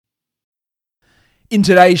In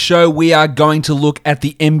today's show, we are going to look at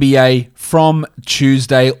the NBA from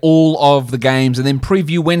Tuesday, all of the games, and then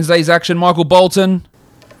preview Wednesday's action. Michael Bolton.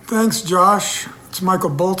 Thanks, Josh. It's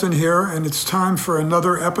Michael Bolton here, and it's time for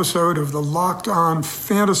another episode of the Locked On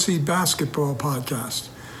Fantasy Basketball Podcast.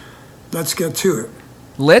 Let's get to it.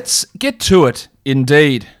 Let's get to it,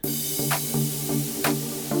 indeed.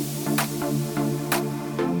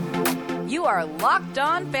 You are Locked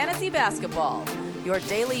On Fantasy Basketball, your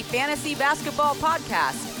daily fantasy basketball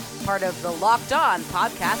podcast, part of the Locked On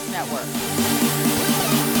Podcast Network.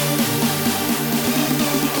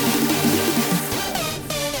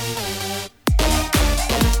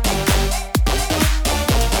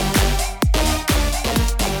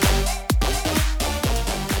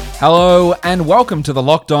 Hello and welcome to the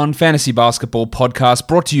Locked On Fantasy Basketball Podcast,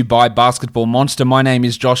 brought to you by Basketball Monster. My name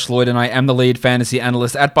is Josh Lloyd and I am the lead fantasy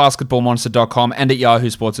analyst at basketballmonster.com and at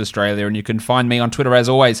Yahoo Sports Australia. And you can find me on Twitter as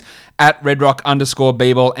always at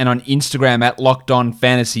redrock_bball and on Instagram at Locked On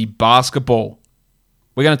Fantasy Basketball.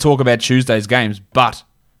 We're going to talk about Tuesday's games, but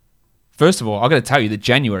first of all, I've got to tell you that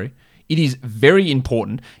January, it is very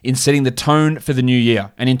important in setting the tone for the new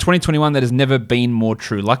year. And in 2021, that has never been more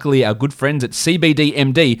true. Luckily, our good friends at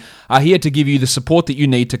CBDMD are here to give you the support that you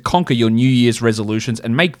need to conquer your New Year's resolutions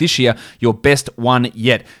and make this year your best one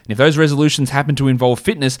yet. And if those resolutions happen to involve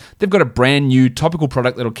fitness, they've got a brand new topical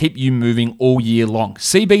product that'll keep you moving all year long.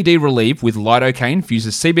 CBD Relieve with lidocaine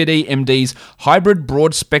fuses CBDMD's hybrid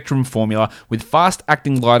broad spectrum formula with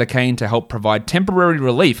fast-acting lidocaine to help provide temporary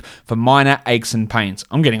relief for minor aches and pains.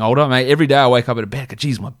 I'm getting older, mate. Every day I wake up at a bed,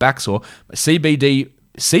 geez, my back's sore. CBD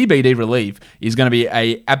Relieve is going to be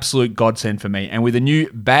an absolute godsend for me. And with a new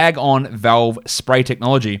bag-on valve spray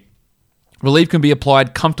technology, Relieve can be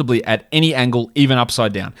applied comfortably at any angle, even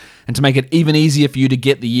upside down. And to make it even easier for you to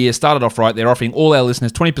get the year started off right, they're offering all our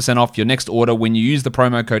listeners 20% off your next order when you use the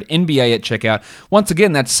promo code NBA at checkout. Once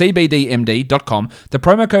again, that's cbdmd.com. The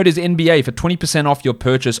promo code is NBA for 20% off your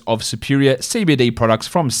purchase of superior CBD products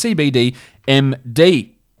from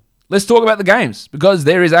CBDMD. Let's talk about the games, because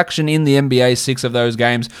there is action in the NBA. 6 of those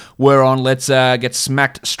games were on. Let's get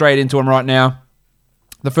smacked straight into them right now.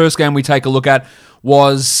 The first game we take a look at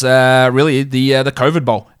was really the COVID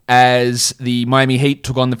Bowl, as the Miami Heat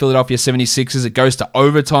took on the Philadelphia 76ers. It goes to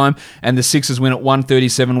overtime, and the Sixers win at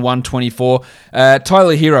 137-124.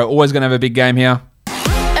 Tyler Hero, always going to have a big game here.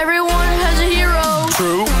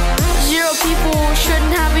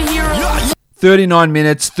 39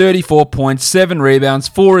 minutes, 34 points, 7 rebounds,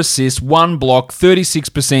 4 assists, 1 block,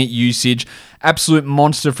 36% usage. Absolute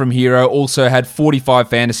monster from Hero. Also had 45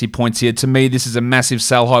 fantasy points here. To me, this is a massive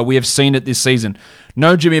sell high. We have seen it this season.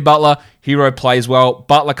 No Jimmy Butler. Hero plays well.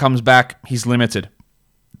 Butler comes back. He's limited.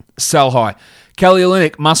 Sell high. Kelly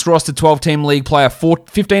Olynyk, must-roster 12-team league player.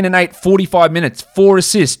 15-8, 45 minutes, 4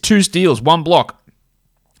 assists, 2 steals, 1 block.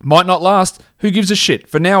 Might not last. Who gives a shit?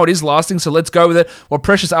 For now, it is lasting, so let's go with it. Well,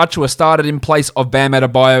 Precious Achiuwa started in place of Bam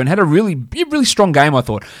Adebayo and had a really strong game, I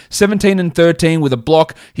thought. 17-13 with a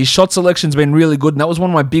block. His shot selection's been really good, and that was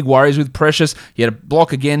one of my big worries with Precious. He had a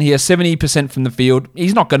block again here, 70% from the field.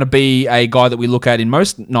 He's not going to be a guy that we look at in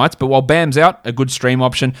most nights, but while Bam's out, a good stream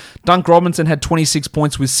option. Dunk Robinson had 26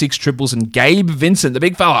 points with 6 triples, and Gabe Vincent, the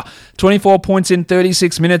big fella, 24 points in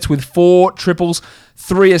 36 minutes with 4 triples,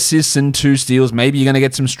 3 assists and 2 steals. Maybe you're going to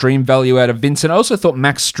get some stream value out of Vincent. I also thought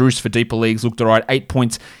Max Strus for deeper leagues looked alright. 8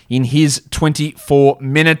 points in his 24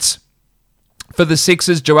 minutes. For the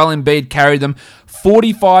Sixers, Joel Embiid carried them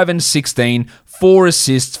 45-16, 4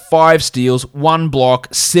 assists, 5 steals, 1 block,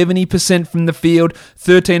 70% from the field,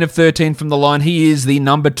 13 of 13 from the line. He is the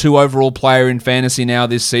number 2 overall player in fantasy now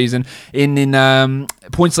this season. In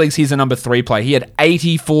points leagues, he's a number 3 player. He had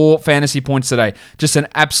 84 fantasy points today. Just an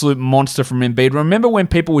absolute monster from Embiid. Remember when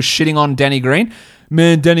people were shitting on Danny Green?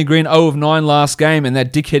 Man, Danny Green 0 of 9 last game, and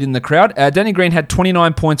that dickhead in the crowd. Danny Green had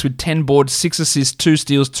 29 points with 10 boards, 6 assists, 2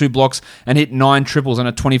 steals, 2 blocks, and hit 9 triples on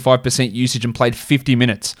a 25% usage and played 50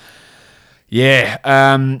 minutes.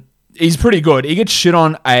 Yeah, he's pretty good. He gets shit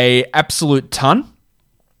on a absolute ton.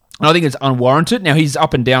 And I think it's unwarranted. Now, he's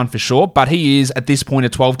up and down for sure, but he is, at this point, a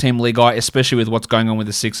 12-team league guy, especially with what's going on with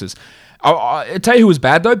the Sixers. I'll tell you who was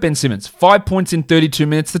bad, though, Ben Simmons. 5 points in 32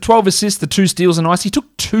 minutes, the 12 assists, the 2 steals are nice. He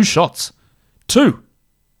took 2 shots. Two.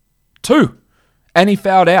 And he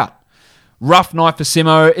fouled out. Rough night for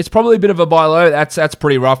Simo. It's probably a bit of a buy low. That's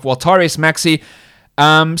pretty rough. While Tyrese Maxey,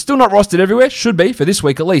 still not rostered everywhere. Should be for this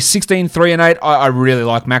week at least. 16, 3 and 8. I really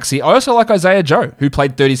like Maxey. I also like Isaiah Joe, who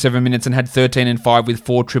played 37 minutes and had 13 and 5 with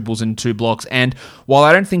 4 triples and 2 blocks. And while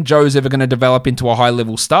I don't think Joe is ever going to develop into a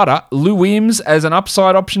high-level starter, Lou Williams as an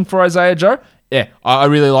upside option for Isaiah Joe, Yeah, I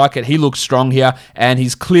really like it. He looks strong here, and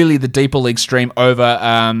he's clearly the deeper league stream over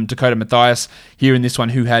Dakota Mathias here in this one,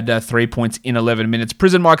 who had 3 points in 11 minutes.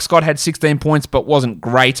 Prison Mike Scott had 16 points, but wasn't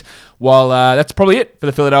great. Well, that's probably it for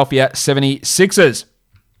the Philadelphia 76ers.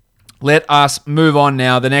 Let us move on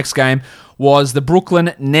now. The next game was the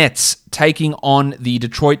Brooklyn Nets taking on the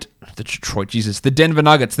Denver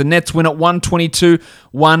Nuggets. The Nets win at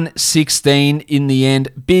 122-116 in the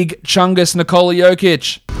end. Big Chungus Nikola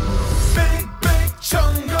Jokic.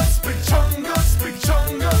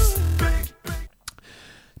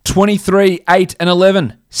 23, 8, and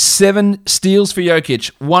 11. 7 steals for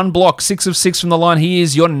Jokic. 1 block, 6 of 6 from the line. He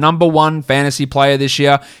is your number 1 fantasy player this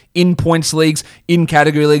year in points leagues, in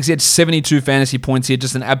category leagues. He had 72 fantasy points here,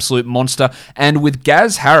 just an absolute monster. And with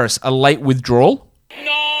Gaz Harris, a late withdrawal.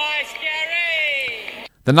 Nice, Gary!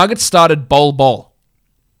 The Nuggets started Bol.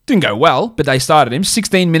 Didn't go well, but they started him.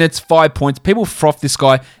 16 minutes, 5 points. People froth this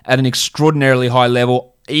guy at an extraordinarily high level.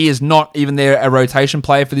 He is not even a rotation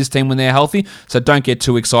player for this team when they're healthy, so don't get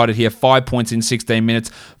too excited here. 5 points in 16 minutes.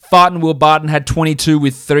 Will Barton had 22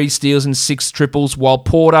 with 3 steals and 6 triples, while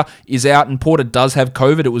Porter is out, and Porter does have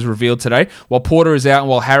COVID, it was revealed today. While Porter is out and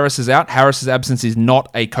while Harris is out, Harris's absence is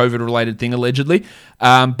not a COVID-related thing, allegedly.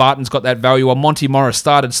 Barton's got that value, while Monty Morris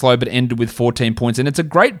started slow but ended with 14 points, and it's a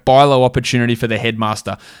great buy low opportunity for the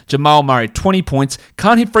headmaster. Jamal Murray, 20 points,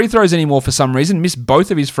 can't hit free throws anymore for some reason, missed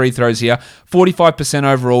both of his free throws here, 45%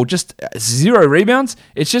 overall, just 0 rebounds.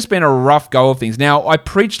 It's just been a rough go of things. Now, I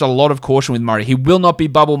preached a lot of caution with Murray. He will not be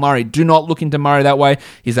bubble Murray. Do not look into Murray that way.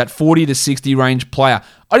 He's that 40 to 60 range player.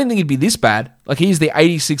 I didn't think he'd be this bad. Like, he's the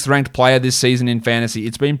 86th ranked player this season in fantasy.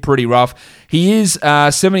 It's been pretty rough. He is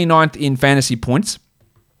 79th in fantasy points.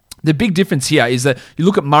 The big difference here is that you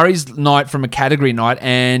look at Murray's night from a category night,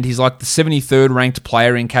 and he's like the 73rd ranked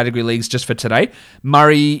player in category leagues just for today.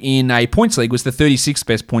 Murray in a points league was the 36th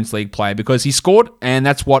best points league player because he scored, and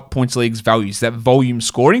that's what points leagues values, that volume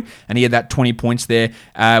scoring, and he had that 20 points there,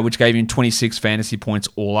 which gave him 26 fantasy points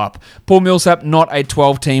all up. Paul Millsap, not a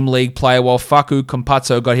 12-team league player, while Facu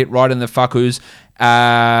Campazzo got hit right in the Facus.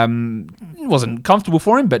 It wasn't comfortable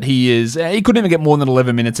for him, but he couldn't even get more than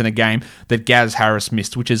 11 minutes in a game that Gaz Harris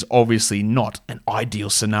missed, which is obviously not an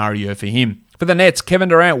ideal scenario for him. For the Nets, Kevin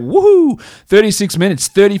Durant, 36 minutes,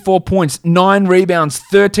 34 points, 9 rebounds,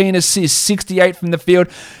 13 assists, 68 from the field.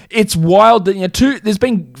 It's wild that, there's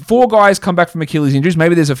been 4 guys come back from Achilles injuries.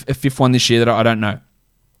 Maybe there's a 5th one this year that I don't know.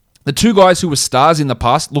 The 2 guys who were stars in the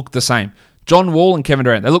past look the same. John Wall and Kevin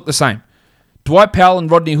Durant, they look the same. Dwight Powell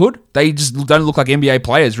and Rodney Hood, they just don't look like NBA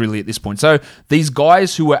players really at this point. So these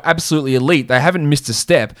guys who are absolutely elite, they haven't missed a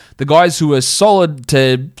step. The guys who are solid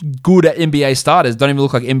to good at NBA starters don't even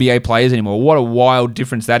look like NBA players anymore. What a wild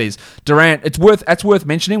difference that is. Durant, that's worth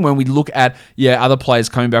mentioning when we look at other players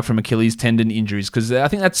coming back from Achilles tendon injuries, because I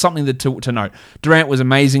think that's something to note. Durant was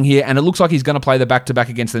amazing here, and it looks like he's going to play the back-to-back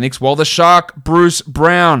against the Knicks, while the Shark, Bruce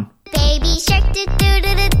Brown, Baby Shark,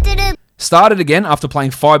 started again after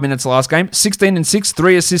playing 5 minutes last game. 16 and 6,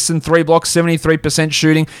 3 assists and 3 blocks, 73%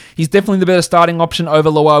 shooting. He's definitely the better starting option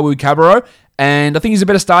over Luwawu-Cabarrot. And I think he's a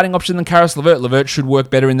better starting option than Karis LeVert. LeVert should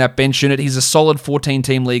work better in that bench unit. He's a solid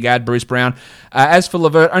 14-team league ad, Bruce Brown. As for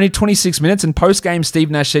LeVert, only 26 minutes. And post-game,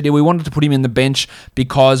 Steve Nash said we wanted to put him in the bench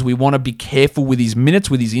because we want to be careful with his minutes,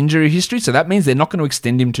 with his injury history. So that means they're not going to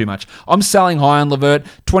extend him too much. I'm selling high on LeVert.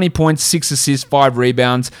 20 points, 6 assists, 5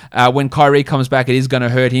 rebounds. When Kyrie comes back, it is going to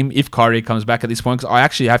hurt him if Kyrie comes back at this point, because I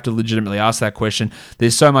actually have to legitimately ask that question.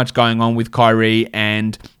 There's so much going on with Kyrie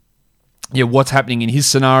and what's happening in his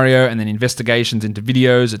scenario, and then investigations into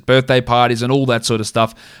videos at birthday parties and all that sort of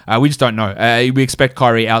stuff. We just don't know. We expect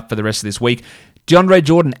Kyrie out for the rest of this week. DeAndre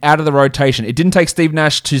Jordan out of the rotation. It didn't take Steve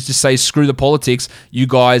Nash to just say, screw the politics. You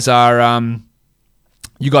guys are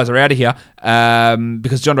out of here,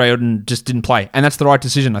 because DeAndre Jordan just didn't play. And that's the right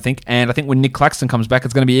decision, I think. And I think when Nick Claxton comes back,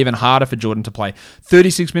 it's going to be even harder for Jordan to play.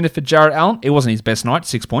 36 minutes for Jarrett Allen. It wasn't his best night,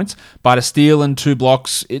 6 points. But a steal and 2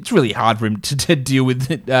 blocks. It's really hard for him to deal with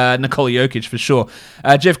Nikola Jokic, for sure.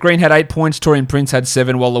 Jeff Green had 8 points. Torian Prince had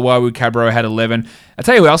 7, while Luwawu-Cabarrot had 11. I'll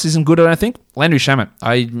tell you who else isn't good, I don't think. Landry Shamet.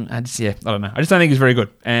 I don't know. I just don't think he's very good.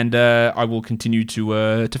 And I will continue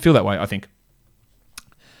to feel that way, I think.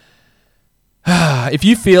 If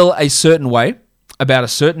you feel a certain way about a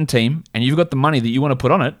certain team and you've got the money that you want to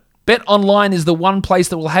put on it, BetOnline is the one place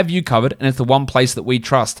that will have you covered, and it's the one place that we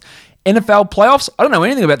trust. NFL playoffs? I don't know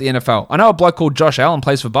anything about the NFL. I know a bloke called Josh Allen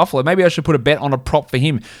plays for Buffalo. Maybe I should put a bet on a prop for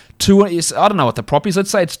him. I don't know what the prop is.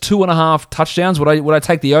 Let's say it's 2.5 touchdowns. Would I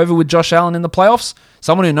take the over with Josh Allen in the playoffs?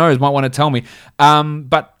 Someone who knows might want to tell me.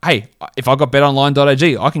 But hey, if I got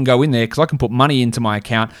betonline.ag, I can go in there because I can put money into my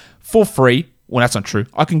account for free Well, that's not true.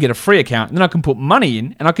 I can get a free account, and then I can put money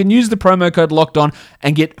in, and I can use the promo code Locked On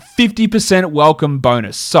and get 50% welcome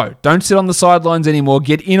bonus. So don't sit on the sidelines anymore.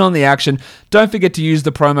 Get in on the action. Don't forget to use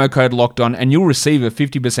the promo code Locked On, and you'll receive a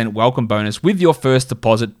 50% welcome bonus with your first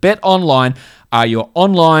deposit. Bet Online are your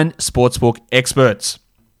online sportsbook experts.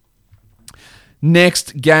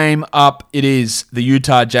 Next game up, it is the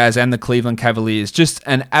Utah Jazz and the Cleveland Cavaliers. Just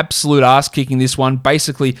an absolute ass-kicking, this one.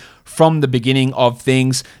 Basically, from the beginning of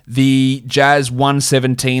things, the Jazz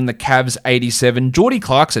 117, the Cavs 87. Jordy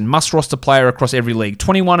Clarkson, must-roster player across every league.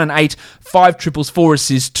 21 and 8, 5 triples, 4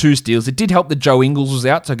 assists, 2 steals. It did help that Joe Ingles was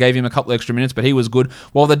out, so I gave him a couple extra minutes, but he was good.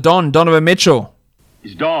 While the Donovan Mitchell...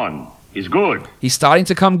 He's good. He's starting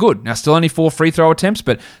to come good. Now, still only 4 free throw attempts,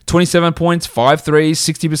 but 27 points, 5 threes,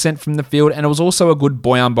 60% from the field, and it was also a good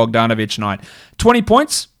Bojan Bogdanovic night. 20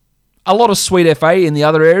 points, a lot of sweet FA in the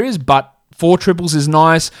other areas, but 4 triples is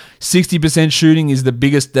nice. 60% shooting is the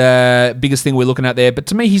biggest thing we're looking at there. But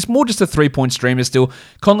to me, he's more just a 3-point streamer still.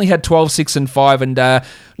 Conley had 12, 6, and 5, and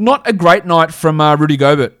not a great night from Rudy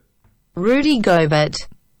Gobert. Rudy Gobert.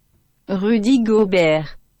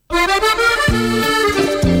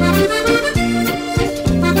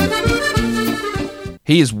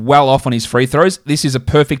 He is well off on his free throws. This is a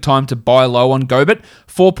perfect time to buy low on Gobert.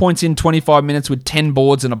 4 points in 25 minutes with 10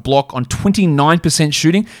 boards and a block on 29%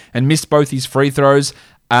 shooting and missed both his free throws.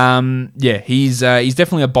 He's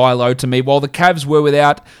definitely a buy low to me. While the Cavs were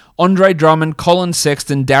without Andre Drummond, Colin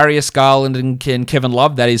Sexton, Darius Garland, and Kevin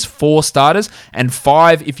Love, that is 4 starters, and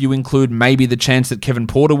 5 if you include maybe the chance that Kevin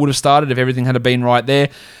Porter would have started if everything had been right there.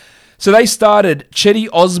 So they started Chetty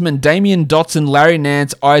Osman, Damian Dotson, Larry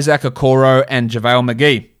Nance, Isaac Okoro, and JaVale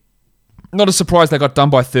McGee. Not a surprise they got done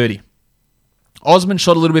by 30. Osman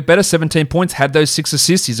shot a little bit better, 17 points, had those 6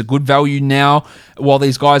 assists. He's a good value now while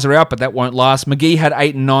these guys are out, but that won't last. McGee had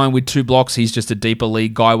 8 and 9 with 2 blocks. He's just a deeper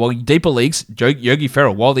league guy. While deeper leagues, Yogi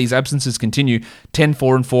Ferrell, while these absences continue, 10,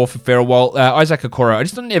 4, and 4 for Ferrell. While Isaac Okoro, I'm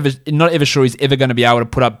just not ever sure he's ever going to be able to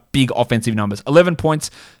put up big offensive numbers. 11 points,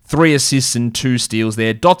 3 assists and 2 steals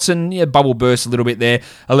there. Dotson, bubble burst a little bit there,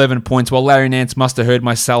 11 points. While Larry Nance must have heard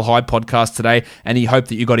my Sell High podcast today, and he hoped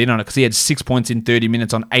that you got in on it because he had 6 points in 30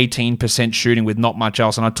 minutes on 18% shooting with not much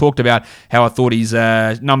else. And I talked about how I thought his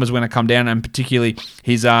numbers were going to come down, and particularly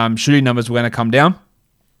his shooting numbers were going to come down.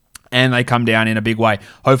 And they come down in a big way.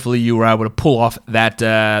 Hopefully you were able to pull off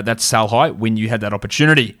that Sell High when you had that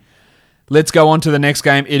opportunity. Let's go on to the next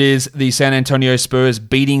game. It is the San Antonio Spurs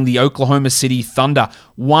beating the Oklahoma City Thunder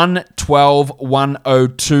 112-102.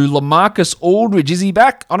 LaMarcus Aldridge, is he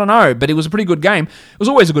back? I don't know, but it was a pretty good game. It was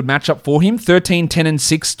always a good matchup for him. 13, 10, and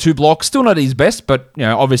 6, 2 blocks. Still not his best, but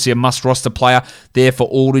obviously a must-roster player there for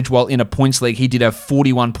Aldridge. While in a points league, he did have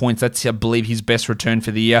 41 points. That's, I believe, his best return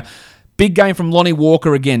for the year. Big game from Lonnie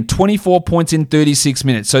Walker again, 24 points in 36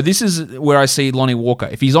 minutes. So this is where I see Lonnie Walker.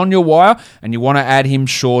 If he's on your wire and you want to add him,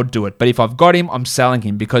 sure, do it. But if I've got him, I'm selling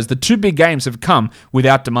him because the 2 big games have come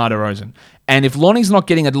without DeMar DeRozan. And if Lonnie's not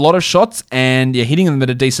getting a lot of shots and you're hitting them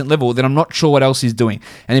at a decent level, then I'm not sure what else he's doing.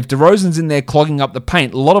 And if DeRozan's in there clogging up the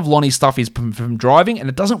paint, a lot of Lonnie's stuff is from driving, and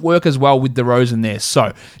it doesn't work as well with DeRozan there.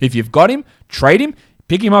 So if you've got him, trade him,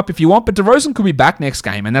 pick him up if you want. But DeRozan could be back next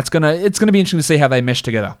game, and it's gonna be interesting to see how they mesh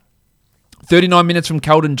together. 39 minutes from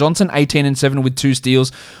Keldon Johnson, 18 and 7 with 2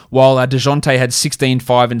 steals, while DeJounte had 16,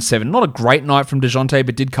 5, and 7. Not a great night from DeJounte,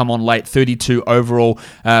 but did come on late. 32 overall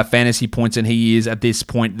fantasy points, and he is, at this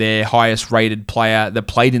point, their highest-rated player that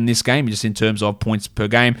played in this game, just in terms of points per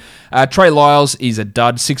game. Trey Lyles is a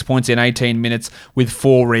dud, 6 points in 18 minutes with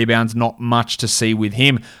 4 rebounds. Not much to see with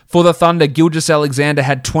him. For the Thunder, Gilgeous-Alexander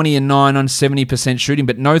had 20 and 9 on 70% shooting,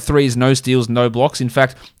 but no threes, no steals, no blocks. In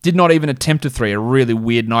fact, did not even attempt a 3. A really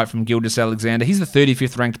weird night from Gilgeous-Alexander. He's the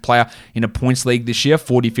 35th ranked player in a points league this year,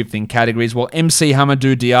 45th in categories, while MC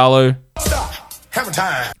Hamidou Diallo... Stop. Hammer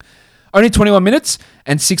time. Only 21 minutes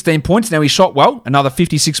and 16 points. Now he shot well, another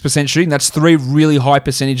 56% shooting. That's 3 really high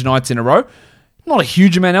percentage nights in a row. Not a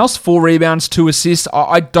huge amount else. 4 rebounds, 2 assists.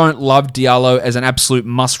 I don't love Diallo as an absolute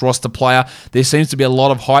must-roster player. There seems to be a lot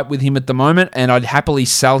of hype with him at the moment, and I'd happily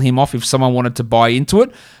sell him off if someone wanted to buy into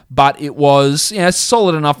it. But it was a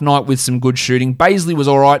solid enough night with some good shooting. Baisley was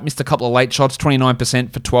all right, missed a couple of late shots,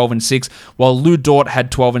 29% for 12 and 6, while Lou Dort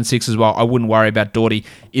had 12 and 6 as well. I wouldn't worry about Dorty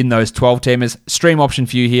in those 12-teamers. Stream option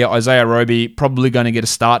for you here, Isaiah Roby, probably going to get a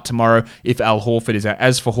start tomorrow if Al Horford is out.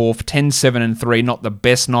 As for Horf, 10, 7, and 3, not the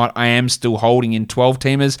best night. I am still holding in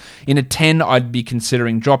 12-teamers. In a 10, I'd be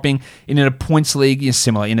considering dropping. In a points league,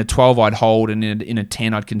 similar. In a 12, I'd hold, and in a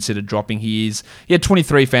 10, I'd consider dropping. He had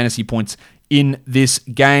 23 fantasy points in this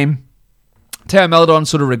game. Teo Maledon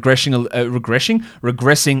sort of regressing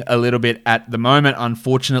a little bit at the moment,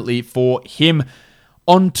 unfortunately for him.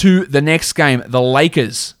 On to the next game, the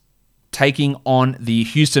Lakers taking on the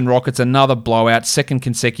Houston Rockets. Another blowout, second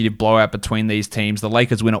consecutive blowout between these teams. The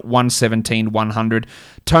Lakers win at 117-100.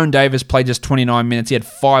 Tone Davis played just 29 minutes. He had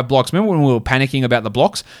 5 blocks. Remember when we were panicking about the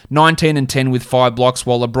blocks? 19 and 10 with 5 blocks,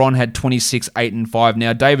 while LeBron had 26, 8 and 5.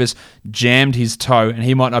 Now, Davis jammed his toe, and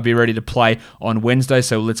he might not be ready to play on Wednesday,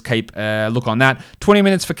 so let's keep a look on that. 20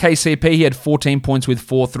 minutes for KCP. He had 14 points with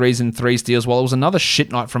 4 threes and 3 steals, while it was another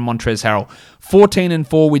shit night from Montrezl Harrell. 14 and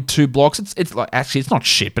 4 with 2 blocks. It's like, actually, it's not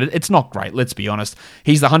shit, but it's not great, let's be honest.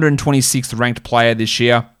 He's the 126th ranked player this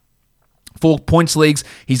year. For points leagues,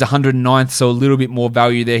 he's 109th, so a little bit more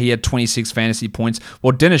value there. He had 26 fantasy points.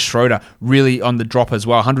 Well, Dennis Schroeder really on the drop as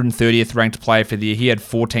well. 130th ranked player for the year. He had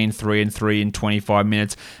 14, 3 and 3 in 25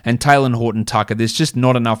 minutes. And Taylor Horton Tucker, there's just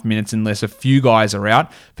not enough minutes unless a few guys are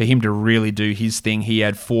out for him to really do his thing. He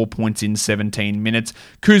had 4 points in 17 minutes.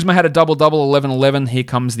 Kuzma had a double-double, 11-11. Here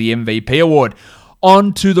comes the MVP award.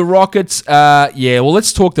 On to the Rockets. Well,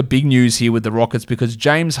 let's talk the big news here with the Rockets, because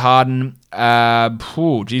James Harden,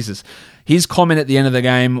 Jesus, his comment at the end of the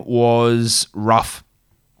game was rough.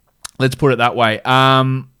 Let's put it that way.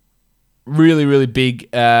 Really, really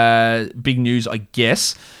big news, I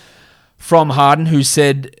guess, from Harden, who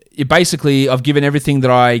said, basically, I've given everything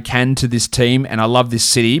that I can to this team, and I love this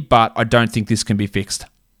city, but I don't think this can be fixed.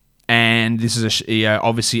 And this is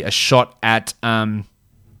obviously a shot at Tillman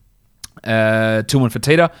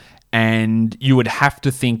Fertitta, and you would have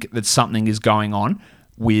to think that something is going on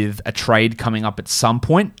with a trade coming up at some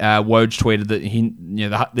point. Woj tweeted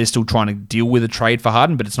that they're still trying to deal with a trade for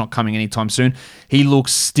Harden, but it's not coming anytime soon. He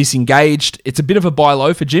looks disengaged. It's a bit of a buy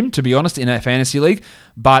low for Jim, to be honest, in a fantasy league,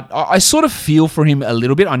 but I sort of feel for him a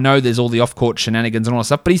little bit. I know there's all the off-court shenanigans and all that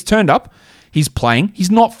stuff, but he's turned up. He's playing.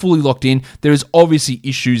 He's not fully locked in. There is obviously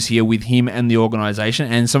issues here with him and the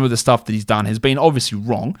organization, and some of the stuff that he's done has been obviously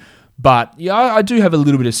wrong. But yeah, I do have a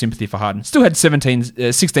little bit of sympathy for Harden. Still had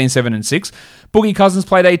 16, 7, and 6. Boogie Cousins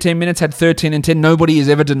played 18 minutes, had 13 and 10. Nobody is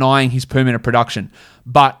ever denying his per minute production.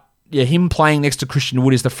 But yeah, him playing next to Christian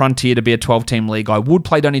Wood is the frontier to be a 12-team league guy. Wood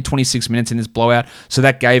played only 26 minutes in this blowout, so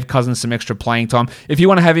that gave Cousins some extra playing time. If you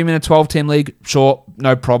want to have him in a 12-team league, sure,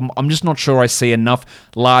 no problem. I'm just not sure I see enough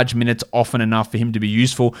large minutes often enough for him to be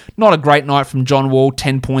useful. Not a great night from John Wall,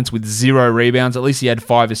 10 points with 0 rebounds. At least he had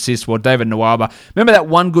 5 assists, while David Nwaba, remember that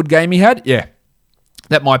one good game he had? Yeah.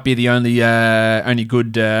 That might be the only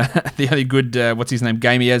good what's his name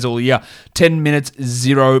game he has all year. 10 minutes,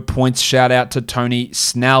 0 points. Shout out to Tony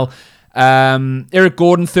Snell. Eric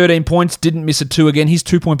Gordon, 13 points, didn't miss a 2 again. His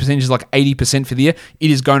 2-point percentage is like 80% for the year.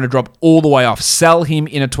 It is going to drop all the way off. Sell him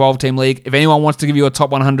in a 12-team league. If anyone wants to give you a top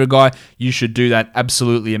 100 guy, you should do that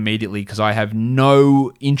absolutely immediately, because I have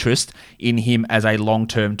no interest in him as a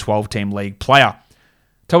long-term 12-team league player.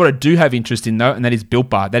 Tell you what I do have interest in, though, and that is Built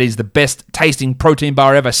Bar. That is the best tasting protein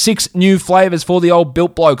bar ever. 6 new flavors for the old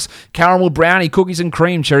Built blokes. Caramel brownie, cookies and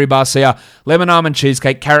cream, cherry barcia, lemon almond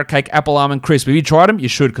cheesecake, carrot cake, apple almond crisp. Have you tried them? You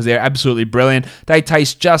should, because they're absolutely brilliant. They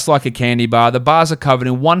taste just like a candy bar. The bars are covered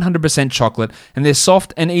in 100% chocolate, and they're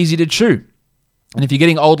soft and easy to chew. And if you're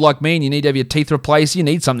getting old like me and you need to have your teeth replaced, you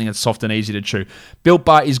need something that's soft and easy to chew. Built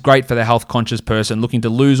Bar is great for the health-conscious person looking to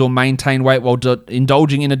lose or maintain weight while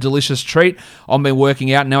indulging in a delicious treat. I've been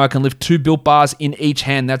working out. Now I can lift 2 Built Bars in each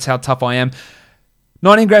hand. That's how tough I am.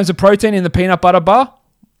 19 grams of protein in the peanut butter bar.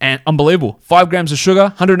 And unbelievable. 5 grams of sugar,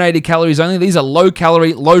 180 calories only. These are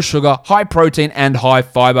low-calorie, low-sugar, high-protein, and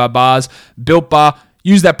high-fiber bars. Built Bar.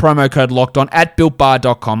 Use that promo code LOCKEDON at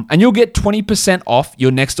BuiltBar.com and you'll get 20% off your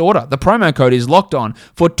next order. The promo code is LOCKEDON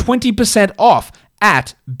for 20% off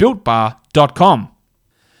at BuiltBar.com.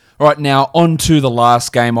 All right, now on to the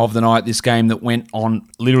last game of the night, this game that went on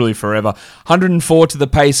literally forever. 104 to the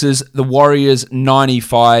Pacers, the Warriors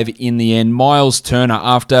 95 in the end. Miles Turner,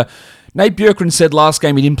 after Nate Bjorkgren said last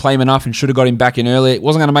game he didn't play him enough and should have got him back in earlier.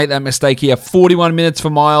 Wasn't going to make that mistake here. 41 minutes for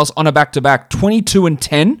Miles on a back-to-back, 22 and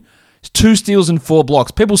 10. 2 steals and 4 blocks.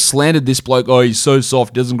 People slandered this bloke. Oh, he's so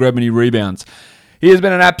soft. Doesn't grab any rebounds. He has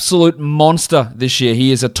been an absolute monster this year.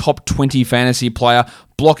 He is a top 20 fantasy player.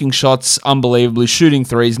 Blocking shots unbelievably. Shooting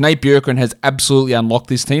threes. Nate Bjorkgren has absolutely unlocked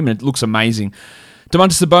this team, and it looks amazing.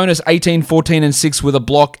 Domantas Sabonis, 18, 14, and 6 with a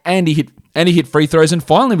block, and he hit free throws. And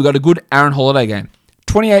finally, we got a good Aaron Holiday game.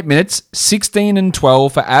 28 minutes, 16 and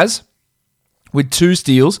 12 for Az, with 2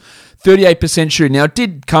 steals. 38% shooting. Now, it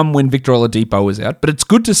did come when Victor Oladipo was out, but it's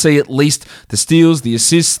good to see at least the steals, the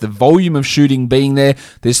assists, the volume of shooting being there.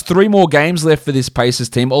 There's 3 more games left for this Pacers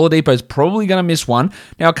team. Oladipo's probably going to miss one.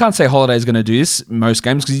 Now, I can't say Holiday's going to do this most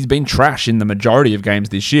games because he's been trash in the majority of games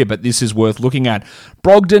this year, but this is worth looking at.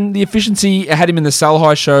 Brogdon, the efficiency, I had him in the Sal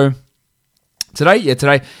High show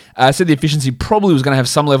Today, I said the efficiency probably was going to have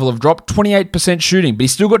some level of drop. 28% shooting, but he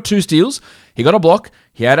still got 2 steals. He got a block.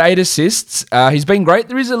 He had 8 assists. He's been great.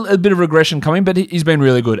 There is a bit of regression coming, but he's been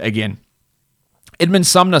really good again. Edmund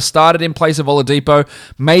Sumner started in place of Oladipo.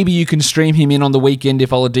 Maybe you can stream him in on the weekend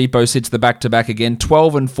if Oladipo sits the back-to-back again.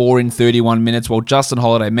 12 and 4 in 31 minutes, while Justin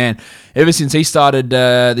Holiday, man, ever since he started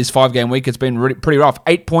this 5-game week, it's been pretty rough.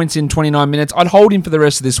 8 points in 29 minutes. I'd hold him for the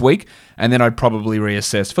rest of this week, and then I'd probably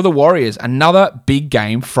reassess. For the Warriors, another big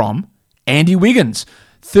game from Andy Wiggins.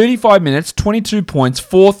 35 minutes, 22 points,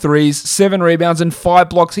 4 threes, 7 rebounds, and 5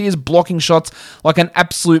 blocks. He is blocking shots like an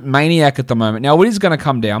absolute maniac at the moment. Now, it is going to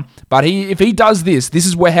come down, but if he does this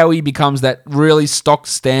is how he becomes that really stock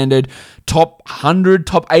standard top 100,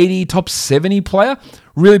 top 80, top 70 player.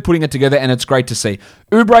 Really putting it together, and it's great to see.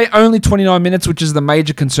 Oubre, only 29 minutes, which is the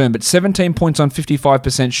major concern, but 17 points on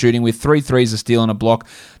 55% shooting with 3 threes, a steal, and a block.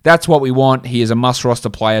 That's what we want. He is a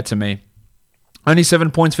must-roster player to me. Only 7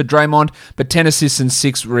 points for Draymond, but 10 assists and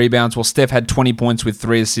 6 rebounds, while Steph had 20 points with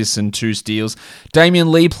 3 assists and 2 steals.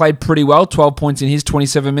 Damian Lee played pretty well, 12 points in his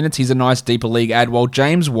 27 minutes. He's a nice deeper league add, while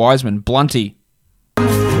James Wiseman, Blunty. Where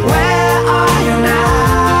are you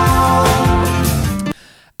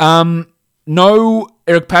now? No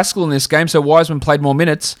Eric Paschall in this game, so Wiseman played more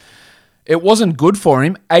minutes. It wasn't good for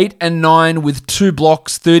him. 8 and 9 with 2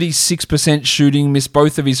 blocks, 36% shooting, missed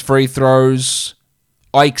both of his free throws.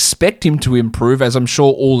 I expect him to improve, as I'm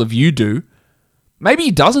sure all of you do. Maybe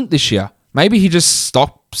he doesn't this year. Maybe he just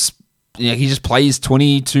stops. He just plays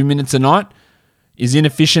 22 minutes a night, is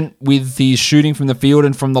inefficient with his shooting from the field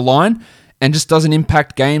and from the line, and just doesn't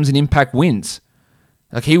impact games and impact wins.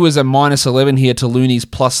 Like, he was a minus 11 here to Looney's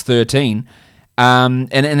plus 13. And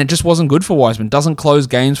it just wasn't good for Wiseman. Doesn't close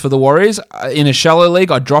games for the Warriors. In a shallow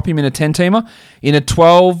league, I'd drop him in a 10-teamer. In a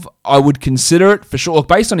 12, I would consider it for sure. Look,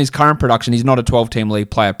 based on his current production, he's not a 12-team league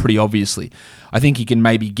player, pretty obviously. I think he can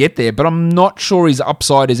maybe get there, but I'm not sure his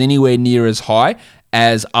upside is anywhere near as high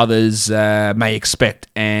as others may expect.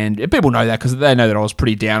 And people know that because they know that I was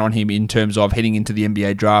pretty down on him in terms of heading into the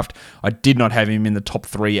NBA draft. I did not have him in the top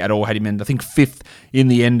 3 at all. Had him in, I think, 5th in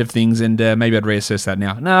the end of things, and maybe I'd reassess that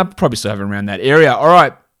now. Nah, probably still have him around that area. All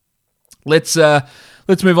right, let's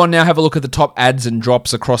move on now. Have a look at the top adds and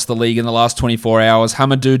drops across the league in the last 24 hours.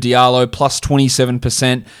 Hamidou Diallo, plus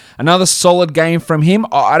 27%. Another solid game from him.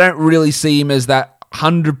 I don't really see him as that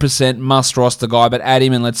 100% must roster guy, but add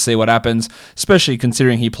him and let's see what happens, especially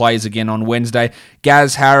considering he plays again on Wednesday.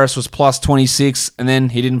 Gaz Harris was plus 26, and then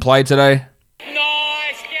he didn't play today.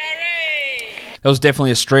 Nice, Gary! That was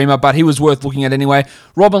definitely a streamer, but he was worth looking at anyway.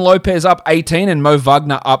 Robin Lopez up 18 and Mo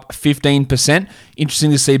Wagner up 15%.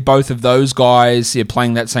 Interesting to see both of those guys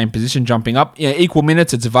playing that same position, jumping up. Equal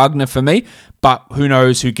minutes, it's Wagner for me, but who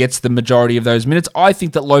knows who gets the majority of those minutes. I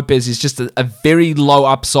think that Lopez is just a very low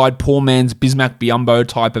upside, poor man's Bismack Biyombo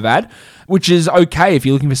type of ad, which is okay if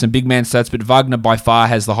you're looking for some big man stats, but Wagner by far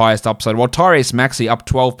has the highest upside. While Tyrese Maxey up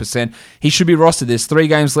 12%, he should be rostered. There's 3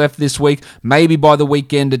 games left this week. Maybe by the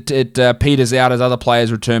weekend it peters out as other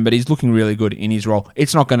players return, but he's looking really good in his role.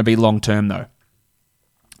 It's not going to be long-term though.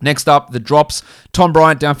 Next up, the drops. Tom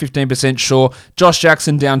Bryant down 15%, sure. Josh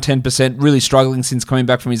Jackson down 10%, really struggling since coming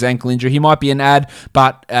back from his ankle injury. He might be an ad,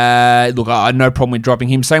 but look, I have no problem with dropping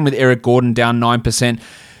him. Same with Eric Gordon, down 9%.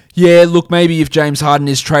 Yeah, look, maybe if James Harden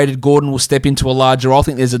is traded, Gordon will step into a larger role. I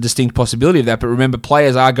think there's a distinct possibility of that, but remember,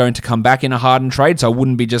 players are going to come back in a Harden trade, so I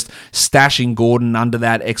wouldn't be just stashing Gordon under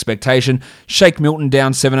that expectation. Shake Milton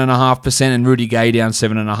down 7.5% and Rudy Gay down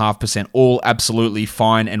 7.5%. All absolutely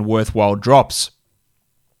fine and worthwhile drops.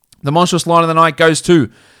 The monstrous line of the night goes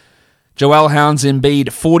to Joel Hounds Embiid,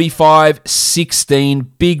 45-16.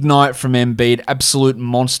 Big night from Embiid. Absolute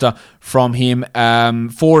monster from him.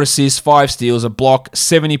 4 assists, 5 steals, a block,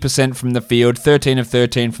 70% from the field, 13 of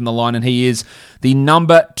 13 from the line, and he is the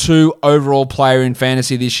number 2 overall player in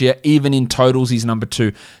fantasy this year. Even in totals, he's number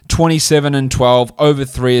 2. 27 and 12, over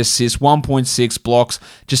 3 assists, 1.6 blocks,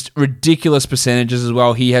 just ridiculous percentages as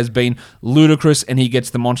well. He has been ludicrous, and he gets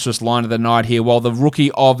the monstrous line of the night here, while the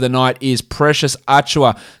rookie of the night is Precious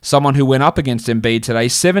Achiuwa, someone who went up against Embiid today.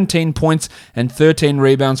 17 points and 13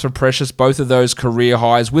 rebounds for Precious, both of those career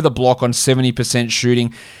highs, with a block on 70%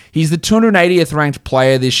 shooting. He's the 280th ranked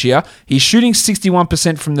player this year. He's shooting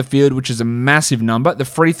 61% from the field, which is a massive number. The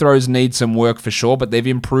free throws need some work for sure, but they've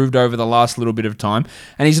improved over the last little bit of time.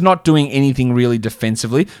 And he's not doing anything really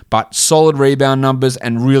defensively, but solid rebound numbers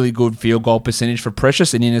and really good field goal percentage for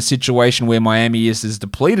Precious. And in a situation where Miami is as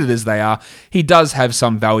depleted as they are, he does have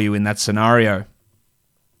some value in that scenario.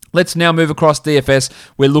 Let's now move across DFS.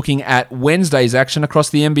 We're looking at Wednesday's action across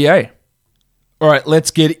the NBA. All right, let's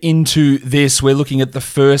get into this. We're looking at the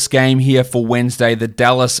first game here for Wednesday, the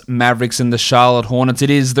Dallas Mavericks and the Charlotte Hornets. It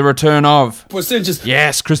is the return of...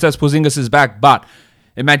 Yes, Kristaps Porzingis is back, but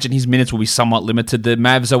imagine his minutes will be somewhat limited. The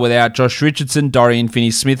Mavs are without Josh Richardson, Dorian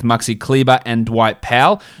Finney-Smith, Maxi Kleber, and Dwight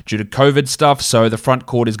Powell due to COVID stuff, so the front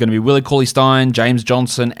court is going to be Willie Cauley-Stein, James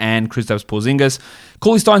Johnson, and Kristaps Porzingis.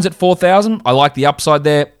 Cauley-Stein's at 4,000. I like the upside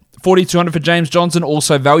there. 4,200 for James Johnson,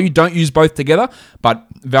 also value. Don't use both together, but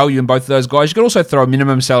value in both of those guys. You could also throw a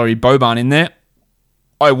minimum salary Boban in there.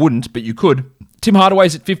 I wouldn't, but you could. Tim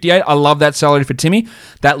Hardaway's at 58. I love that salary for Timmy.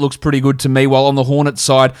 That looks pretty good to me. While on the Hornets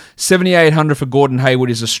side, 7,800 for Gordon Hayward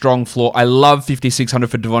is a strong floor. I love 5,600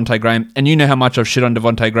 for Devontae Graham. And you know how much I've shit on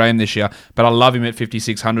Devontae Graham this year, but I love him at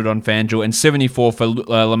 5,600 on FanDuel. And 74 for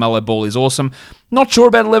LaMelo Ball is awesome. Not sure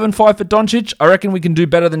about 11.5 for Doncic. I reckon we can do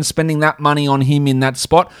better than spending that money on him in that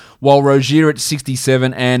spot. While Rozier at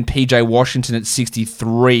 67 and PJ Washington at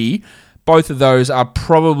 63. Both of those are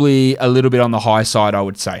probably a little bit on the high side, I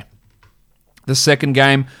would say. The second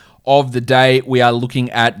game of the day, we are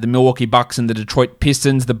looking at the Milwaukee Bucks and the Detroit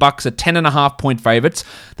Pistons. The Bucks are 10.5 point favorites.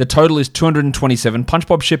 The total is 227. Punch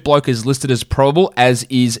Bob Shitbloke is listed as probable, as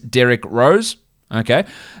is Derrick Rose. Okay.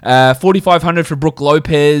 4,500 for Brook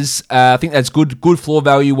Lopez. I think that's good floor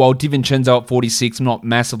value, while DiVincenzo at 46. I'm not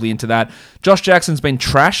massively into that. Josh Jackson's been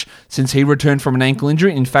trash since he returned from an ankle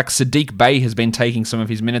injury. In fact, Sadiq Bey has been taking some of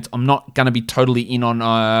his minutes. I'm not going to be totally in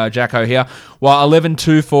on Jacko here. While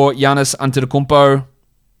 11.2 for Giannis Antetokounmpo.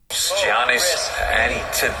 Giannis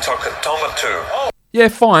Antetokounmpo. Yeah,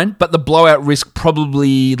 fine, but the blowout risk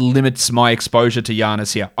probably limits my exposure to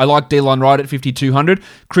Giannis here. I like Delon Wright at 5,200.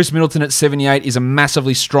 Chris Middleton at 78 is a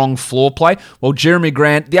massively strong floor play. While Jeremy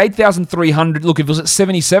Grant, the 8,300, look, if it was at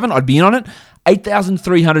 77, I'd be in on it.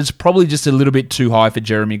 8,300 is probably just a little bit too high for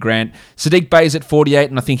Jeremy Grant. Sadiq Bey is at 48,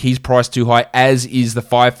 and I think he's priced too high, as is the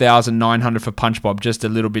 5,900 for Punch Bob. Just a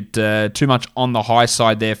little bit too much on the high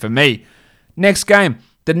side there for me. Next game.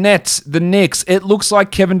 The Nets, the Knicks. It looks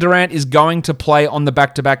like Kevin Durant is going to play on the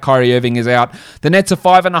back-to-back. Kyrie Irving is out. The Nets are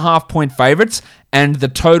 5.5 point favorites, and the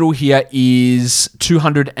total here is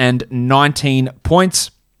 219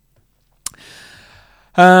 points.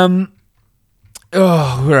 Where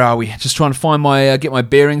are we? Just trying to find my get my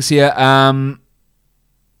bearings here. Mitchie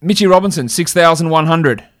Robinson,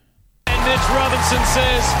 6,100. And Mitch Robinson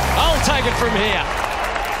says, "I'll take it from here."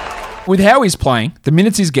 With how he's playing, the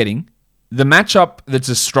minutes he's getting, the matchup, that's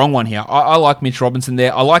a strong one here. I like Mitch Robinson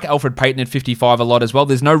there. I like Alfred Payton at 55 a lot as well.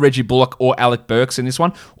 There's no Reggie Bullock or Alec Burks in this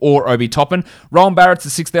one, or Obi Toppin. Rowan Barrett's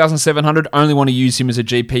at 6,700. Only want to use him as a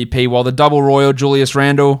GPP, while the double royal, Julius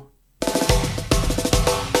Randle.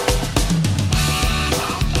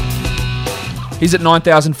 He's at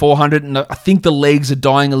 9,400, and I think the legs are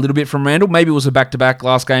dying a little bit from Randle. Maybe it was a back-to-back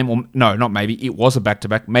last game, or no, not maybe. It was a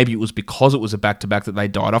back-to-back. Maybe it was because it was a back-to-back that they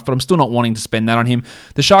died off, but I'm still not wanting to spend that on him.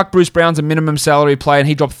 The Shark, Bruce Brown's a minimum salary play, and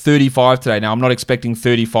he dropped 35 today. Now, I'm not expecting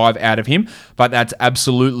 35 out of him, but that's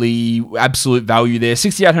absolute value there.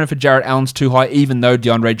 6,800 for Jarrett Allen's too high, even though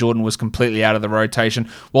DeAndre Jordan was completely out of the rotation.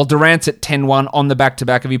 While Durant's at 10-1 on the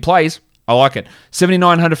back-to-back if he plays. I like it.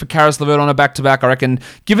 7,900 for Karis LeVert on a back-to-back. I reckon,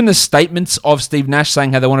 given the statements of Steve Nash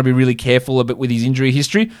saying how they want to be really careful a bit with his injury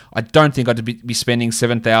history, I don't think I'd be spending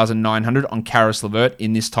 7,900 on Karis LeVert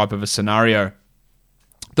in this type of a scenario.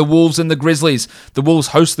 The Wolves and the Grizzlies. The Wolves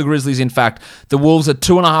host the Grizzlies, in fact. The Wolves are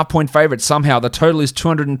 2.5 point favourites somehow. The total is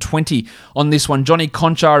 220 on this one. Johnny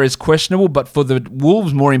Conchar is questionable, but for the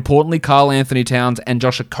Wolves, more importantly, Karl Anthony Towns and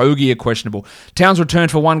Josh Okogie are questionable. Towns returned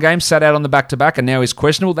for one game, sat out on the back-to-back, and now is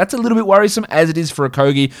questionable. That's a little bit worrisome, as it is for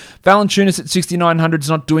Okogie. Valanciunas at 6,900 is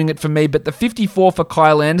not doing it for me, but the 54 for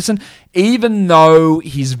Kyle Anderson, even though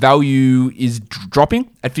his value is dropping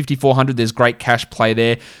at 5,400, there's great cash play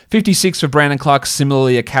there. 56 for Brandon Clark,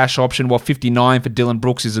 similarly a cash option, while 59 for Dylan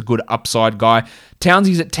Brooks is a good upside guy.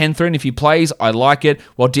 Townsy's at 10-3, and if he plays, I like it.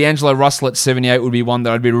 While D'Angelo Russell at 78 would be one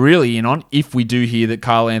that I'd be really in on if we do hear that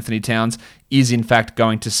Karl Anthony Towns is in fact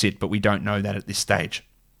going to sit, but we don't know that at this stage.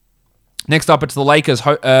 Next up, it's the Lakers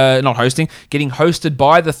getting hosted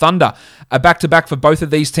by the Thunder. A back-to-back for both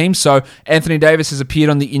of these teams. So Anthony Davis has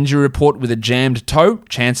appeared on the injury report with a jammed toe.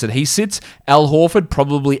 Chance that he sits. Al Horford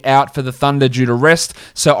probably out for the Thunder due to rest.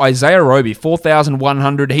 So Isaiah Roby,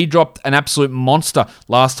 4,100. He dropped an absolute monster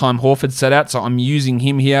last time Horford sat out. So I'm using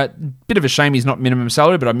him here. Bit of a shame he's not minimum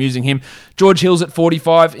salary, but I'm using him. George Hill's at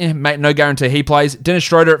 45. No guarantee he plays. Dennis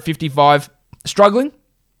Schroeder at 55. Struggling.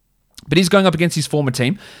 But he's going up against his former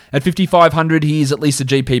team. At 5,500, he is at least a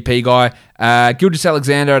GPP guy. Gilgeous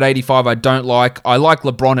Alexander at 85, I don't like. I like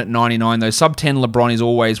LeBron at 99, though. Sub-10 LeBron is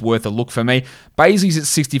always worth a look for me. Bazley's at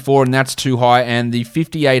 64, and that's too high. And the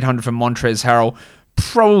 5,800 for Montrezl Harrell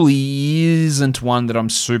probably isn't one that I'm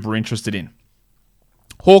super interested in.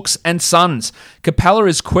 Hawks and Suns. Capella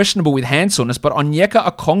is questionable with hand soreness, but Onyeka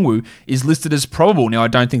Okongwu is listed as probable. Now, I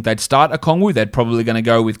don't think they'd start Okongwu. They're probably going to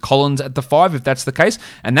go with Collins at the 5 if that's the case,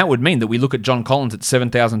 and that would mean that we look at John Collins at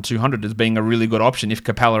 7,200 as being a really good option if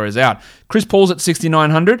Capella is out. Chris Paul's at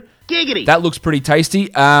 6,900. Giggity. That looks pretty tasty.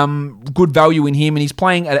 Good value in him, and he's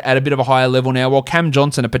playing at a bit of a higher level now. While Cam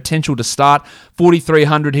Johnson, a potential to start,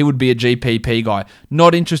 4,300, he would be a GPP guy.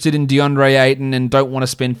 Not interested in DeAndre Ayton and don't want to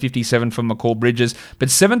spend 57 for McCall Bridges, but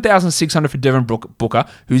 7,600 for Devin Booker,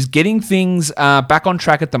 who's getting things back on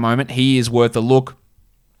track at the moment. He is worth a look.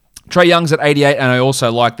 Trae Young's at 88, and I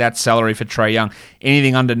also like that salary for Trae Young.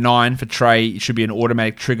 Anything under 9 for Trae should be an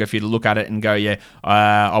automatic trigger for you to look at it and go,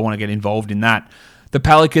 I want to get involved in that. The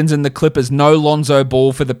Pelicans and the Clippers. No Lonzo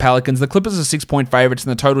Ball for the Pelicans. The Clippers are 6-point favorites,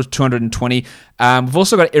 and the total is 220. We've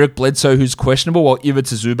also got Eric Bledsoe, who's questionable, while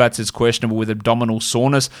Ivica Zubac is questionable with abdominal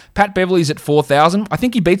soreness. Pat Beverly's at 4,000. I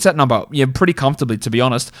think he beats that number, pretty comfortably, to be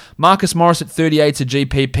honest. Marcus Morris at 38's a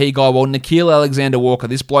GPP guy, while Nickeil Alexander-Walker,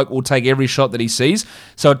 this bloke will take every shot that he sees.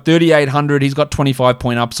 So at 3,800, he's got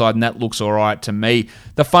 25-point upside, and that looks all right to me.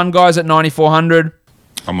 The fun guys at 9,400.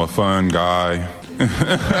 I'm a fun guy.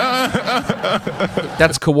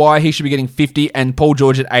 That's Kawhi. He should be getting 50, and Paul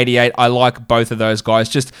George at 88. I like both of those guys.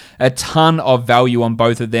 Just a ton of value on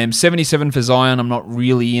both of them. 77 for Zion, I'm not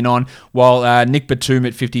really in on, while Nick Batum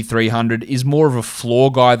at 5,300 is more of a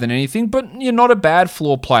floor guy than anything, but you're not a bad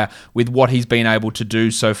floor player with what he's been able to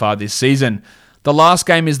do so far this season. The last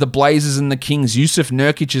game is the Blazers and the Kings. Yusuf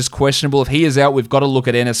Nurkic is questionable. If he is out, we've got to look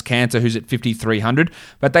at Enes Kanter, who's at 5,300.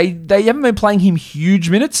 But they haven't been playing him huge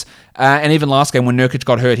minutes. And even last game when Nurkic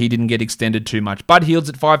got hurt, he didn't get extended too much. Bud Hield's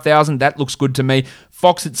at 5,000. That looks good to me.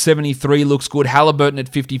 Fox at 73 looks good. Halliburton at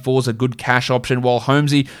 54 is a good cash option. While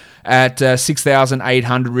Holmesy at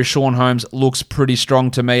 6,800. Richaun Holmes looks pretty strong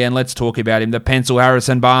to me. And let's talk about him. The pencil,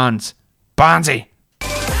 Harrison Barnes. Barnesy.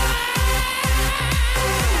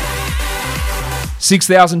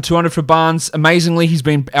 6,200 for Barnes. Amazingly, he's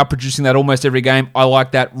been outproducing that almost every game. I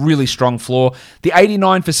like that. Really strong floor. The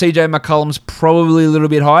 89 for CJ McCollum's probably a little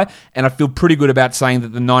bit high, and I feel pretty good about saying that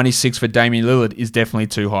the 96 for Damian Lillard is definitely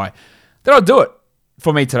too high. That'll do it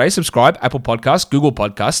for me today. Subscribe, Apple Podcasts, Google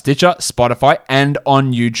Podcasts, Stitcher, Spotify, and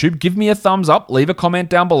on YouTube. Give me a thumbs up. Leave a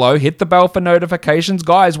comment down below. Hit the bell for notifications.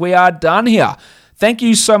 Guys, we are done here. Thank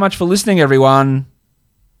you so much for listening, everyone.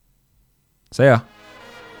 See ya.